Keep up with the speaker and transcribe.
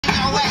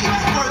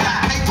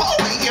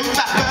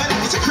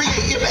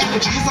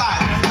And she's like,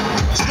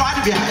 stride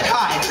with your head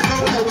high,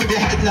 don't walk with your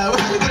head low.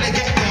 How you gonna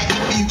get there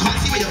if you can't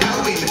see where you're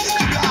going?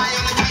 Keep your eye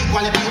on the cake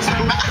while it bakes,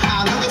 no matter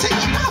how long it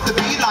takes. You don't have to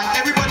be like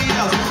everybody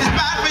else. It's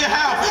bad for your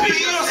health. Be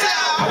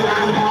yourself.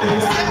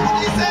 Say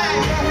what they say.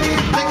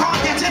 They can't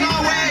get in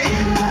our way.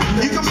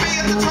 You can be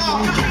at the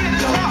top.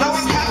 No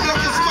one can block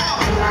your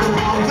spot.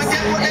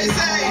 Forget what they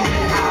say.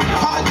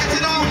 Can't get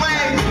in our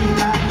way.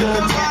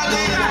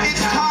 Darling,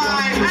 it's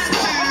time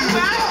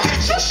to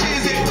get your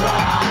shizzit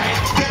right.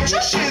 Get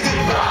your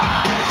shizzit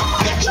right.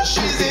 Get your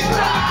shizzit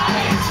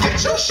right.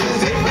 Get your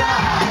shizzit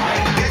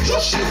right. Get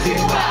your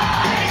shizzit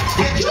right.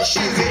 Get your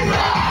shizzit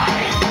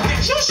right.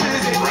 Get your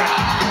shizzit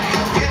right.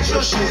 Get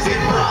your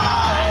shizzit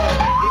right.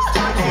 It's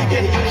time to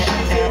get your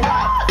shizzit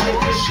right. Get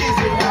your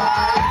shizzit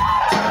right.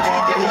 Time to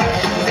get your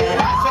shizzit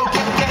right. So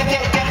get it.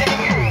 Get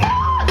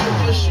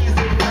your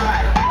shizzit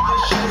right. Get your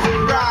shizzit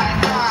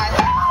right.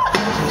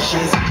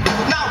 Shizzit.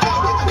 Now go.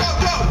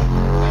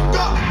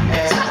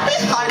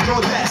 Stand behind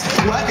your desk,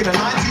 working a 9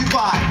 to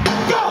 5.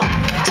 Go.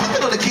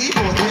 Tapping on the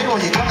keyboard, doing what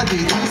you gotta do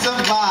to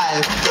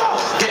survive. Go.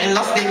 Getting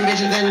lost in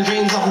visions and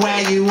dreams of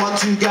where you want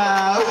to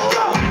go.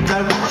 Go.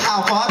 No matter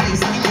how far they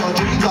seem, your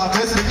dreams are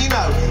closer than you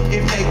know.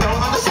 If they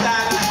don't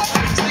understand,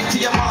 stick to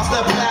your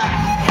master plan.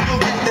 You'll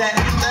get there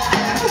in the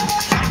end and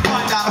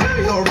find out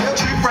who your real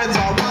true friends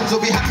are. Ones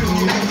will be happy when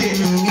you make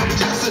it. You'll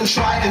just and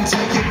try and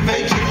take it,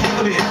 fake it,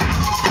 hold it.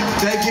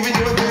 They're giving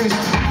you a boost.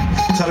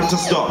 Tell them to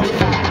stop.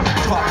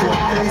 Fuck what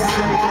they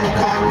say. They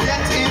can't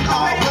get in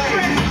our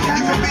way.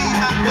 You can be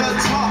at the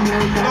top.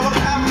 No one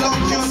can block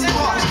your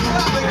spot.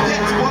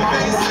 Forget what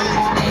they say.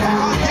 They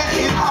can't get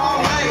in our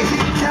way.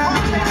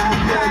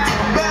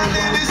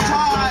 Berlin is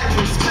time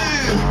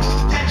to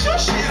get your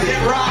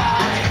shizzit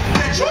right.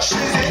 Get your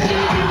shizzit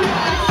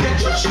right. Get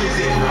your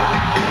shizzit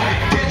right.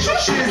 Get your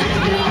shizzit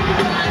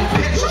right.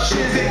 Get your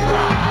shizzit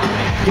right.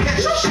 Get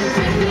your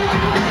shizzit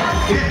right.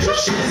 Get your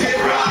shizzit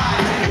right.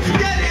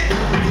 Get it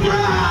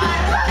right.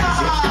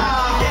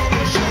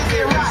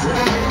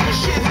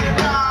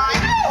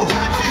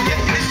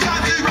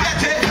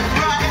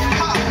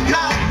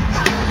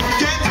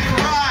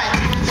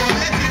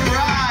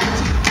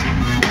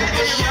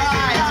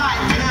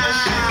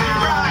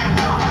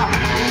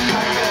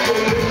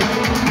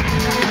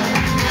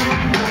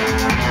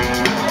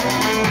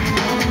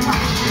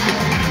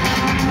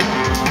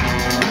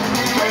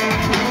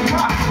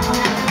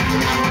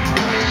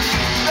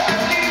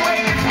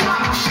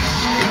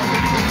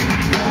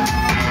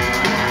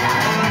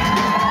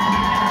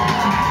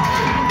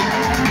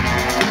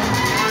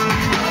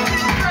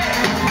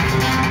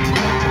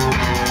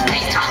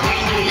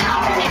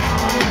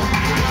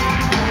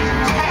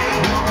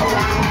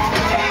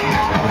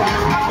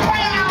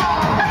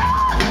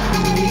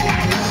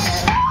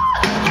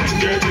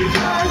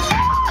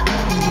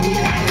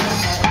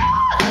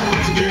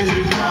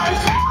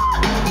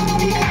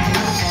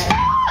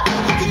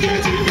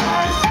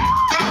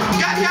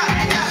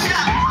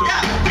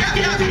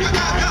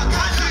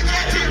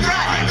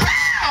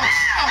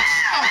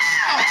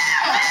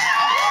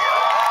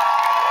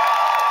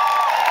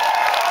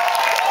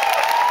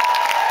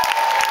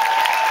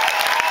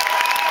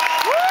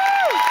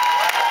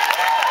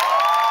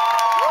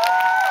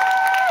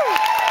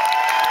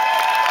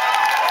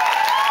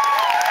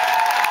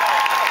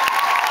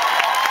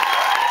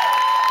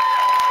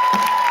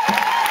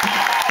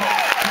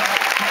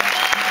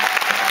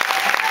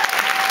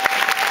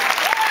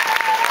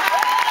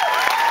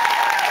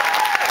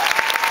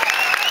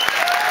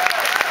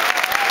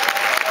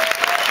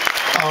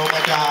 Oh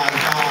my God,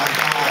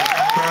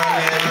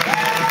 Berlin,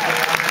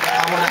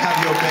 I want to have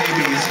your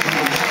babies.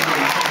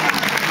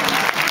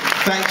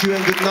 Thank you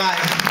and good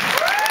night.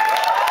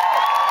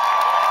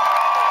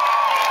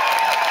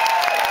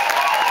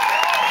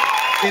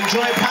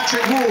 Enjoy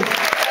Patrick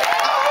Wolf.